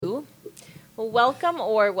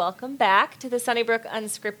Welcome back to the Sunnybrook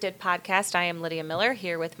Unscripted Podcast. I am Lydia Miller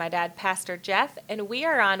here with my dad, Pastor Jeff, and we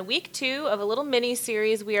are on week 2 of a little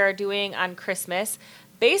mini-series we are doing on Christmas.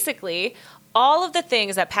 Basically, all of the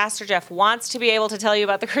things that Pastor Jeff wants to be able to tell you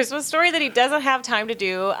about the Christmas story that he doesn't have time to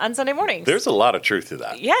do on Sunday mornings. There's a lot of truth to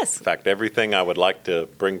that. Yes. In fact, everything I would like to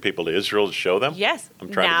bring people to Israel to show them, yes.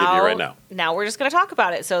 I'm trying to give you right now. Now we're just going to talk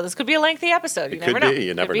about it. So this could be a lengthy episode. You never know.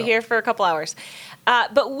 You never know. Could be here for a couple hours.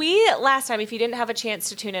 But last time, if you didn't have a chance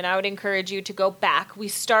to tune in, I would encourage you to go back. We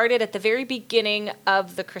started at the very beginning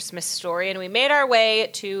of the Christmas story, and we made our way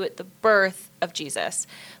to the birth of Jesus.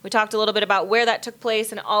 We talked a little bit about where that took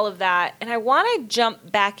place and all of that. And I want to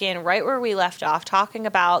jump back in right where we left off, talking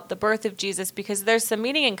about the birth of Jesus, because there's some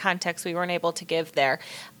meaning and context we weren't able to give there.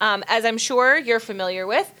 As I'm sure you're familiar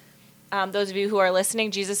with, those of you who are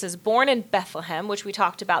listening, Jesus is born in Bethlehem, which we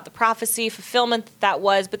talked about, the prophecy, fulfillment that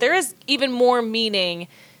was. But there is even more meaning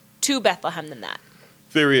to Bethlehem than that.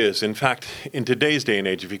 There is. In fact, in today's day and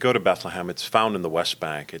age, if you go to Bethlehem, it's found in the West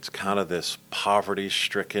Bank. It's kind of this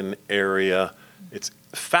poverty-stricken area. It's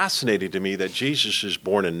fascinating to me that Jesus is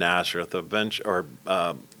born in Nazareth.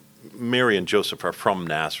 Mary and Joseph are from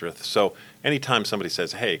Nazareth. So anytime somebody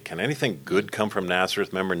says, hey, can anything good come from Nazareth?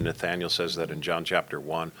 Remember Nathanael says that in John chapter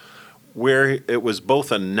 1, where it was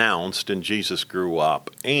both announced and Jesus grew up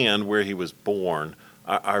and where he was born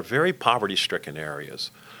are very poverty-stricken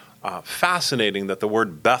areas. Fascinating that the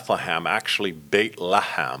word Bethlehem, actually Beit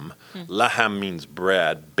Lehem, Lehem means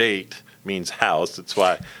bread, Beit means house. That's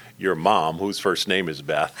why your mom, whose first name is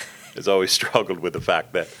Beth, has always struggled with the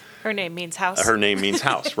fact that her name means house. Her name means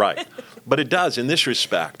house, right. But it does in this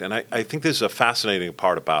respect, and I think this is a fascinating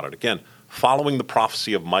part about it. Again, following the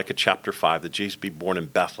prophecy of Micah chapter 5 that Jesus be born in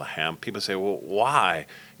Bethlehem, people say, well, why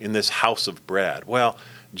in this house of bread? Well,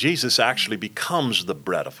 Jesus actually becomes the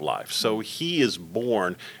bread of life. So he is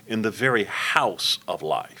born in the very house of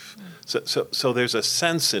life. So there's a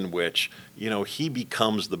sense in which, he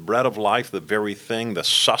becomes the bread of life, the very thing, the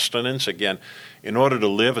sustenance. Again, in order to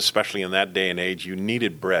live, especially in that day and age, you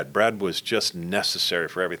needed bread. Bread was just necessary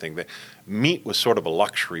for everything. The meat was sort of a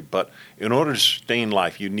luxury, but in order to sustain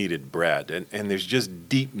life, you needed bread. And there's just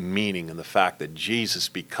deep meaning in the fact that Jesus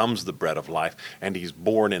becomes the bread of life, and he's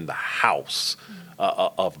born in the house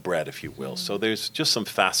of bread, if you will. So there's just some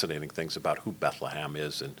fascinating things about who Bethlehem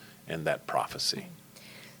is and that prophecy.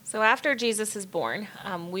 So after Jesus is born,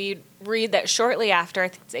 we read that shortly after, I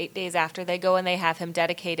think it's 8 days after, they go and they have him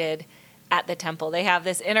dedicated at the temple. They have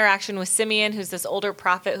this interaction with Simeon, who's this older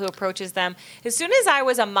prophet who approaches them. As soon as I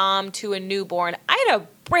was a mom to a newborn, I had a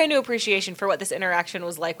brand new appreciation for what this interaction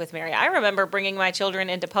was like with Mary. I remember bringing my children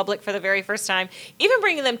into public for the very first time, even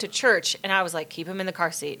bringing them to church, and I was like, keep them in the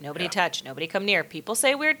car seat. Nobody touch. Nobody come near. People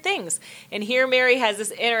say weird things. And here Mary has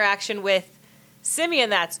this interaction with Simeon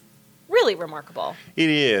that's really remarkable. It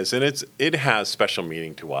is, and it has special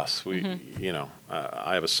meaning to us.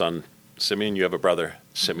 I have a son, Simeon, you have a brother,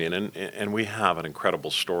 Simeon, and we have an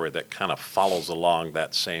incredible story that kind of follows along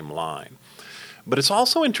that same line. But it's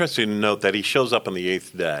also interesting to note that he shows up on the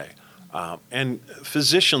 8th day. And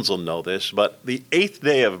physicians will know this, but the 8th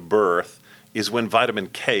day of birth is when vitamin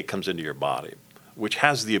K comes into your body, which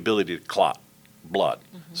has the ability to clot blood,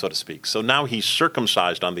 so to speak. So now he's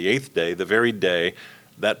circumcised on the 8th day, the very day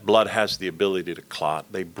that blood has the ability to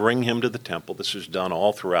clot. They bring him to the temple. This is done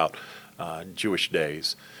all throughout Jewish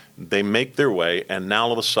days. They make their way, and now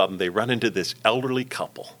all of a sudden they run into this elderly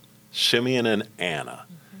couple, Simeon and Anna.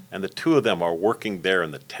 And the two of them are working there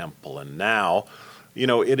in the temple. And now,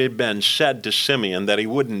 it had been said to Simeon that he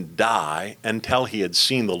wouldn't die until he had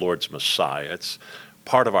seen the Lord's Messiah. It's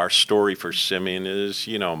part of our story for Simeon is,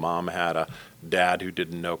 Mom had a dad who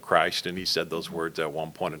didn't know Christ, and he said those words at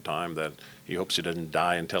one point in time that he hopes he doesn't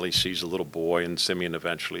die until he sees a little boy, and Simeon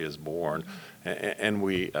eventually is born. And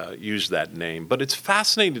we use that name. But it's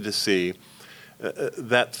fascinating to see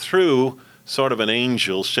that through sort of an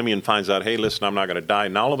angel, Simeon finds out, hey, listen, I'm not going to die.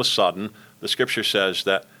 And all of a sudden, the scripture says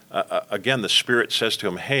that, again, the Spirit says to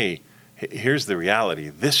him, hey, here's the reality.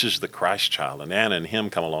 This is the Christ child. And Anna and him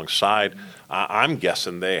come alongside. I'm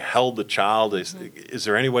guessing they held the child. Is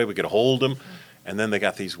there any way we could hold him? And then they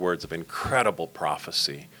got these words of incredible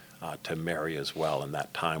prophecy to Mary as well in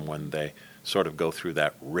that time when they sort of go through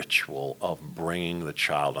that ritual of bringing the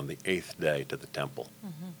child on the 8th day to the temple.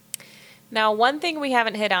 Now, one thing we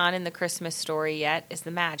haven't hit on in the Christmas story yet is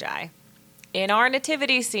the Magi. In our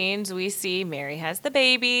nativity scenes, we see Mary has the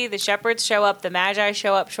baby, the shepherds show up, the Magi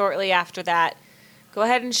show up shortly after that. Go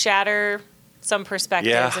ahead and shatter some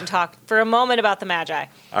perspectives Yeah. and talk for a moment about the Magi.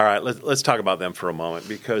 All right, let's talk about them for a moment,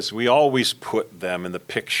 because we always put them in the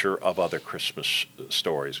picture of other Christmas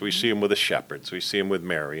stories. We see them with the shepherds, we see them with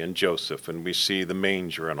Mary and Joseph, and we see the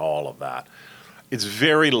manger and all of that. It's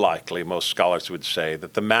very likely, most scholars would say,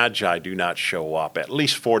 that the Magi do not show up at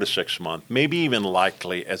least 4 to 6 months, maybe even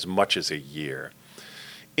likely as much as a year.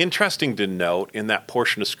 Interesting to note in that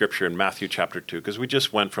portion of Scripture in Matthew chapter 2, because we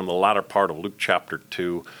just went from the latter part of Luke chapter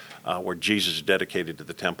 2, where Jesus is dedicated to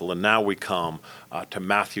the temple, and now we come to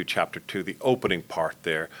Matthew chapter 2, the opening part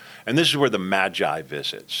there. And this is where the Magi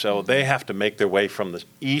visit. So they have to make their way from the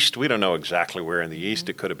east. We don't know exactly where in the east.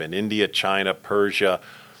 It could have been India, China, Persia.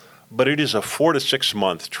 But it is a 4 to 6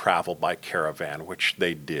 month travel by caravan, which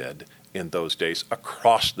they did in those days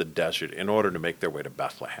across the desert in order to make their way to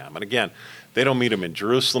Bethlehem. And again, they don't meet him in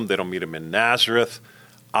Jerusalem. They don't meet him in Nazareth.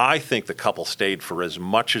 I think the couple stayed for as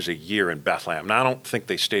much as a year in Bethlehem. Now, I don't think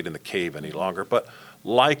they stayed in the cave any longer, but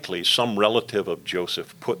likely some relative of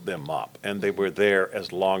Joseph put them up, and they were there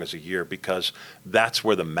as long as a year because that's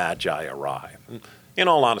where the Magi arrive. And in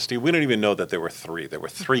all honesty, we don't even know that there were 3. There were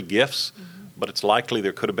 3 gifts, but it's likely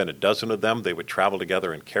there could have been a dozen of them. They would travel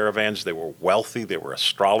together in caravans. They were wealthy. They were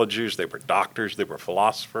astrologers. They were doctors. They were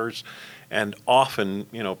philosophers. And often,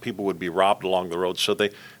 people would be robbed along the road. So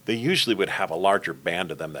they usually would have a larger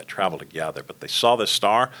band of them that travel together. But they saw the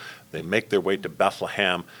star. They make their way to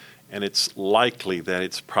Bethlehem. And it's likely that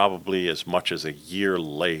it's probably as much as a year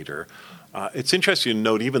later. It's interesting to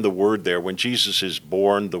note even the word there. When Jesus is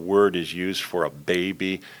born, the word is used for a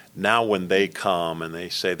baby. Now when they come and they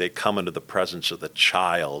say they come into the presence of the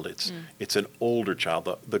child, it's an older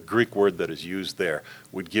child. The Greek word that is used there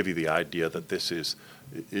would give you the idea that this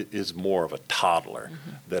is more of a toddler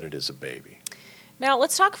than it is a baby. Now,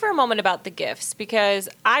 let's talk for a moment about the gifts, because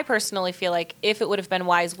I personally feel like if it would have been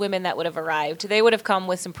wise women that would have arrived, they would have come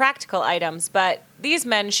with some practical items. But these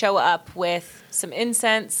men show up with some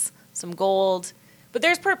incense, some gold, but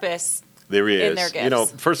there's purpose there is. In their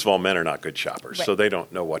gifts. First of all, men are not good shoppers, right. So they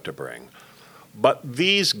don't know what to bring. But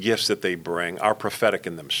these gifts that they bring are prophetic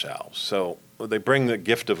in themselves. So they bring the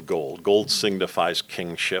gift of gold. Gold signifies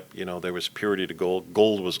kingship. There was purity to gold.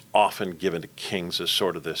 Gold was often given to kings as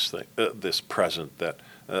sort of this present that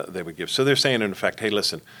they would give. So they're saying, in effect, hey,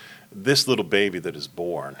 listen, this little baby that is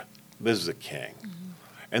born, this is a king.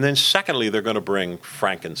 And then secondly, they're going to bring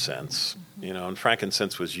frankincense. And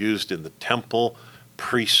frankincense was used in the temple.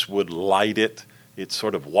 Priests would light it. It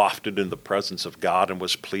sort of wafted in the presence of God and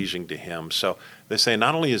was pleasing to him. So they say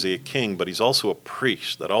not only is he a king, but he's also a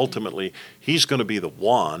priest, that ultimately he's going to be the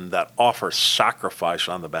one that offers sacrifice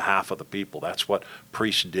on the behalf of the people. That's what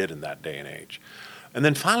priests did in that day and age. And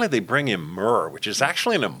then finally they bring him myrrh, which is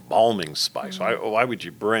actually an embalming spice. Why would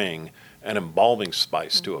you bring an embalming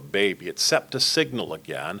spice to a baby, except to signal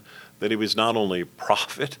again that he was not only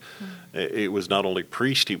prophet, it was not only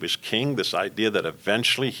priest, he was king. This idea that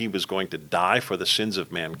eventually he was going to die for the sins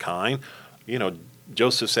of mankind.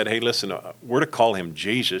 Joseph said, hey, listen, we're to call him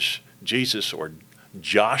Jesus. Jesus or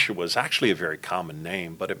Joshua is actually a very common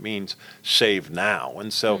name, but it means save now.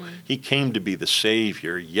 And so he came to be the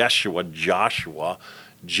Savior. Yeshua, Joshua,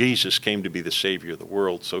 Jesus came to be the Savior of the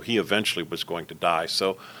world. So he eventually was going to die.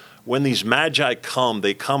 So when these Magi come,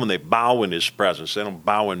 they come and they bow in his presence. They don't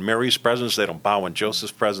bow in Mary's presence. They don't bow in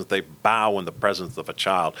Joseph's presence. They bow in the presence of a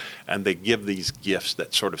child. And they give these gifts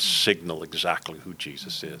that sort of signal exactly who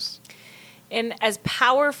Jesus is. And as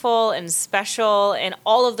powerful and special and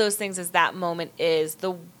all of those things as that moment is,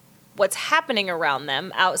 what's happening around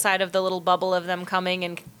them outside of the little bubble of them coming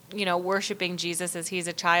and worshiping Jesus as he's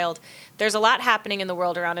a child, there's a lot happening in the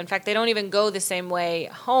world around. In fact, they don't even go the same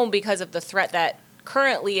way home because of the threat that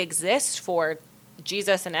currently exists for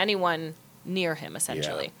Jesus and anyone near him,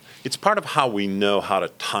 essentially. Yeah. It's part of how we know how to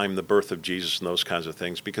time the birth of Jesus and those kinds of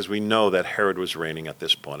things, because we know that Herod was reigning at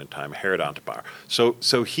this point in time, Herod Antipas.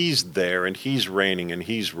 So he's there, and he's reigning, and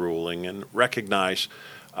he's ruling, and recognize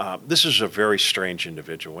this is a very strange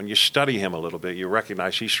individual. When you study him a little bit, you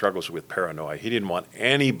recognize he struggles with paranoia. He didn't want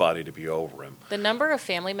anybody to be over him. The number of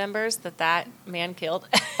family members that man killed.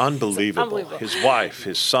 Unbelievable. His wife,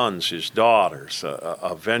 his sons, his daughters,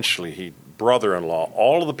 eventually brother-in-law,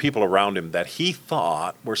 all of the people around him that he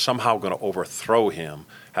thought were somehow going to overthrow him,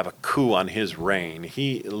 have a coup on his reign.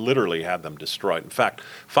 He literally had them destroyed. In fact,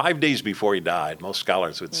 5 days before he died, most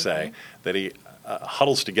scholars would say that he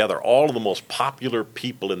huddles together all of the most popular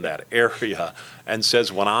people in that area and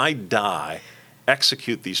says, when I die,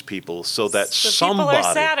 execute these people so that somebody people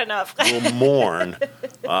are sad enough. will mourn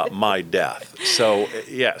my death. So,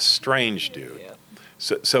 yes, strange dude. Yeah.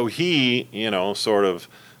 So he, sort of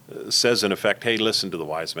says in effect, hey, listen to the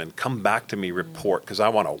wise men, come back to me, report, because I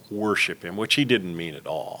want to worship him, which he didn't mean at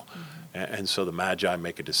all. And so the Magi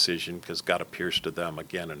make a decision because God appears to them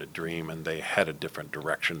again in a dream, and they head a different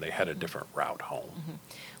direction. They head a different route home.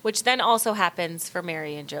 Which then also happens for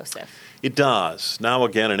Mary and Joseph. It does. Now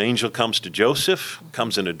again, an angel comes to Joseph,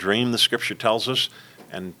 comes in a dream, the scripture tells us,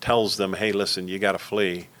 and tells them, hey, listen, you got to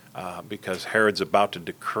flee because Herod's about to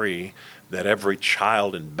decree that every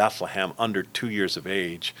child in Bethlehem under 2 years of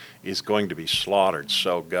age is going to be slaughtered,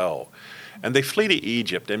 so go. And they flee to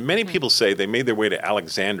Egypt, and many people say they made their way to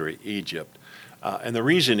Alexandria, Egypt. And the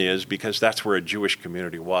reason is because that's where a Jewish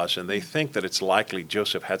community was, and they think that it's likely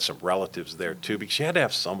Joseph had some relatives there too, because you had to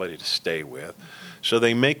have somebody to stay with. So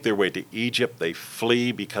they make their way to Egypt. They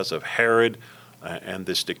flee because of Herod and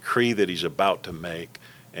this decree that he's about to make,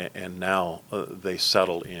 and now they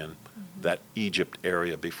settle in that Egypt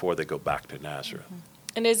area before they go back to Nazareth.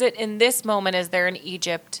 And is it in this moment, is there in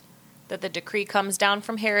Egypt, that the decree comes down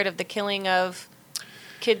from Herod of the killing of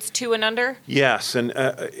kids 2 and under? Yes, and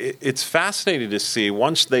it's fascinating to see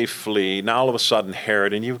once they flee, now all of a sudden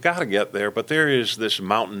Herod, and you've got to get there, but there is this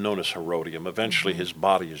mountain known as Herodium. Eventually his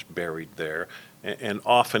body is buried there, and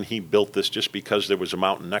often he built this just because there was a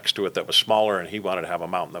mountain next to it that was smaller, and he wanted to have a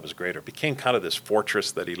mountain that was greater. It became kind of this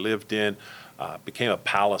fortress that he lived in, became a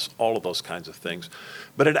palace, all of those kinds of things.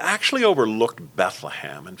 But it actually overlooked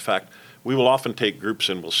Bethlehem. In fact, we will often take groups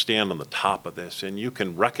and we'll stand on the top of this, and you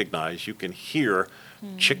can recognize, you can hear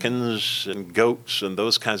chickens and goats and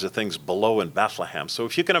those kinds of things below in Bethlehem. So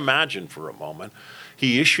if you can imagine for a moment,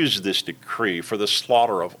 he issues this decree for the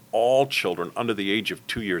slaughter of all children under the age of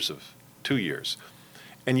 2 years.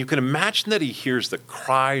 And you can imagine that he hears the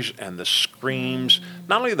cries and the screams,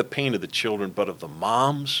 not only of the pain of the children, but of the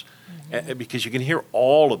moms, because you can hear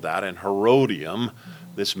all of that in Herodium,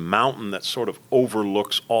 this mountain that sort of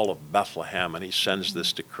overlooks all of Bethlehem, and he sends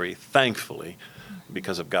this decree. Thankfully,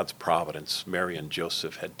 because of God's providence, Mary and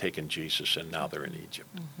Joseph had taken Jesus, and now they're in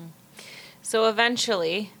Egypt. So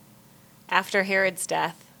eventually, after Herod's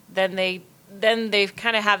death, then they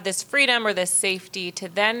kind of have this freedom or this safety to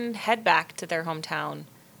then head back to their hometown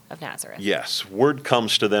of Nazareth. Yes, word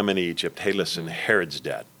comes to them in Egypt, hey, listen, Herod's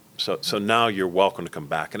dead. So now you're welcome to come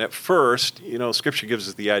back. And at first, Scripture gives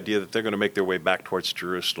us the idea that they're going to make their way back towards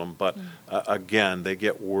Jerusalem. But again, they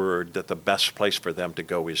get word that the best place for them to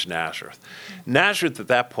go is Nazareth. Nazareth at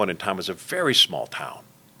that point in time was a very small town.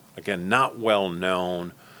 Again, not well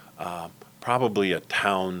known. Probably a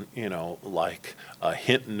town, like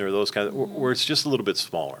Hinton or those kinds, where it's just a little bit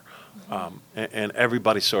smaller. And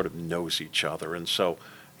everybody sort of knows each other. And so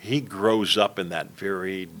he grows up in that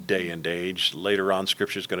very day and age. Later on,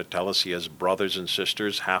 Scripture is going to tell us he has brothers and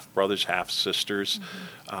sisters, half-brothers, half-sisters,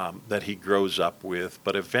 that he grows up with.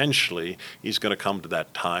 But eventually, he's going to come to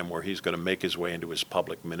that time where he's going to make his way into his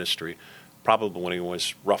public ministry, probably when he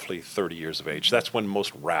was roughly 30 years of age. That's when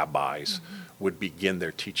most rabbis would begin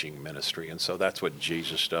their teaching ministry. And so that's what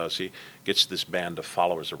Jesus does. He gets this band of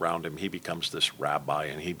followers around him. He becomes this rabbi,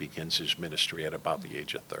 and he begins his ministry at about the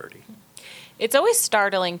age of 30. It's always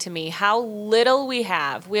startling to me how little we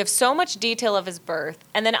have. We have so much detail of his birth,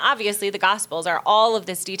 and then obviously the Gospels are all of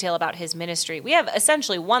this detail about his ministry. We have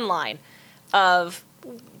essentially one line of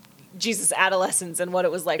Jesus' adolescence and what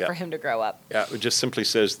it was like for him to grow up. Yeah, it just simply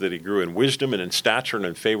says that he grew in wisdom and in stature and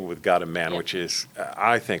in favor with God and man, which is,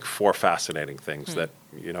 I think, 4 fascinating things that,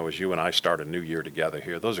 as you and I start a new year together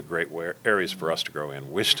here, those are great areas for us to grow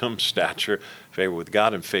in. Wisdom, stature, favor with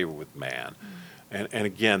God, and favor with man. And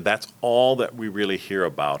again, that's all that we really hear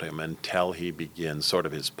about him until he begins sort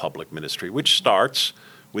of his public ministry, which starts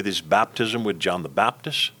with his baptism with John the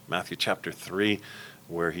Baptist, Matthew chapter 3,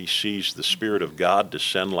 where he sees the Spirit of God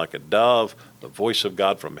descend like a dove, the voice of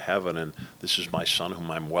God from heaven, and this is my Son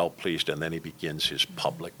whom I'm well pleased. And then he begins his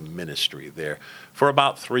public ministry there for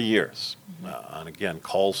about 3 years. And again,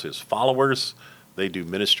 calls his followers. They do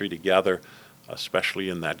ministry together, especially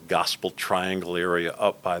in that gospel triangle area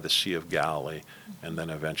up by the Sea of Galilee. And then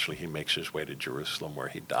eventually he makes his way to Jerusalem, where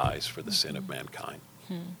he dies for the sin of mankind.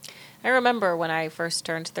 I remember when I first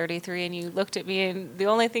turned 33 and you looked at me and the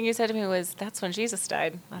only thing you said to me was, that's when Jesus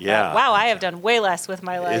died. I thought, wow, I have done way less with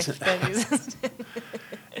my life than Jesus did.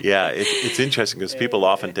 Yeah, it's interesting because people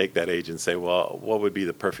often take that age and say, well, what would be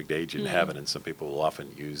the perfect age in heaven? And some people will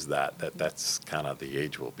often use that's kind of the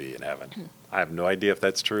age we'll be in heaven. I have no idea if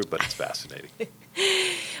that's true, but it's fascinating.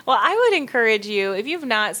 Well, I would encourage you, if you've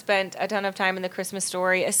not spent a ton of time in the Christmas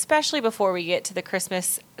story, especially before we get to the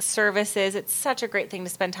Christmas services, it's such a great thing to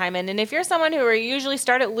spend time in. And if you're someone who usually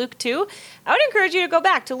start at Luke 2, I would encourage you to go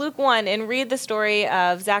back to Luke 1 and read the story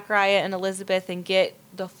of Zachariah and Elizabeth and get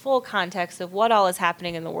the full context of what all is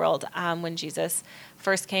happening in the world when Jesus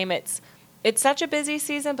first came. It's such a busy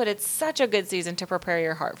season, but it's such a good season to prepare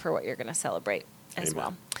your heart for what you're going to celebrate as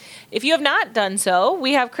well. If you have not done so,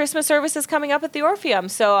 we have Christmas services coming up at the Orpheum.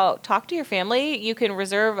 So talk to your family. You can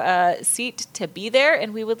reserve a seat to be there,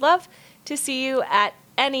 and we would love to see you at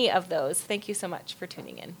any of those. Thank you so much for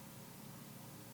tuning in.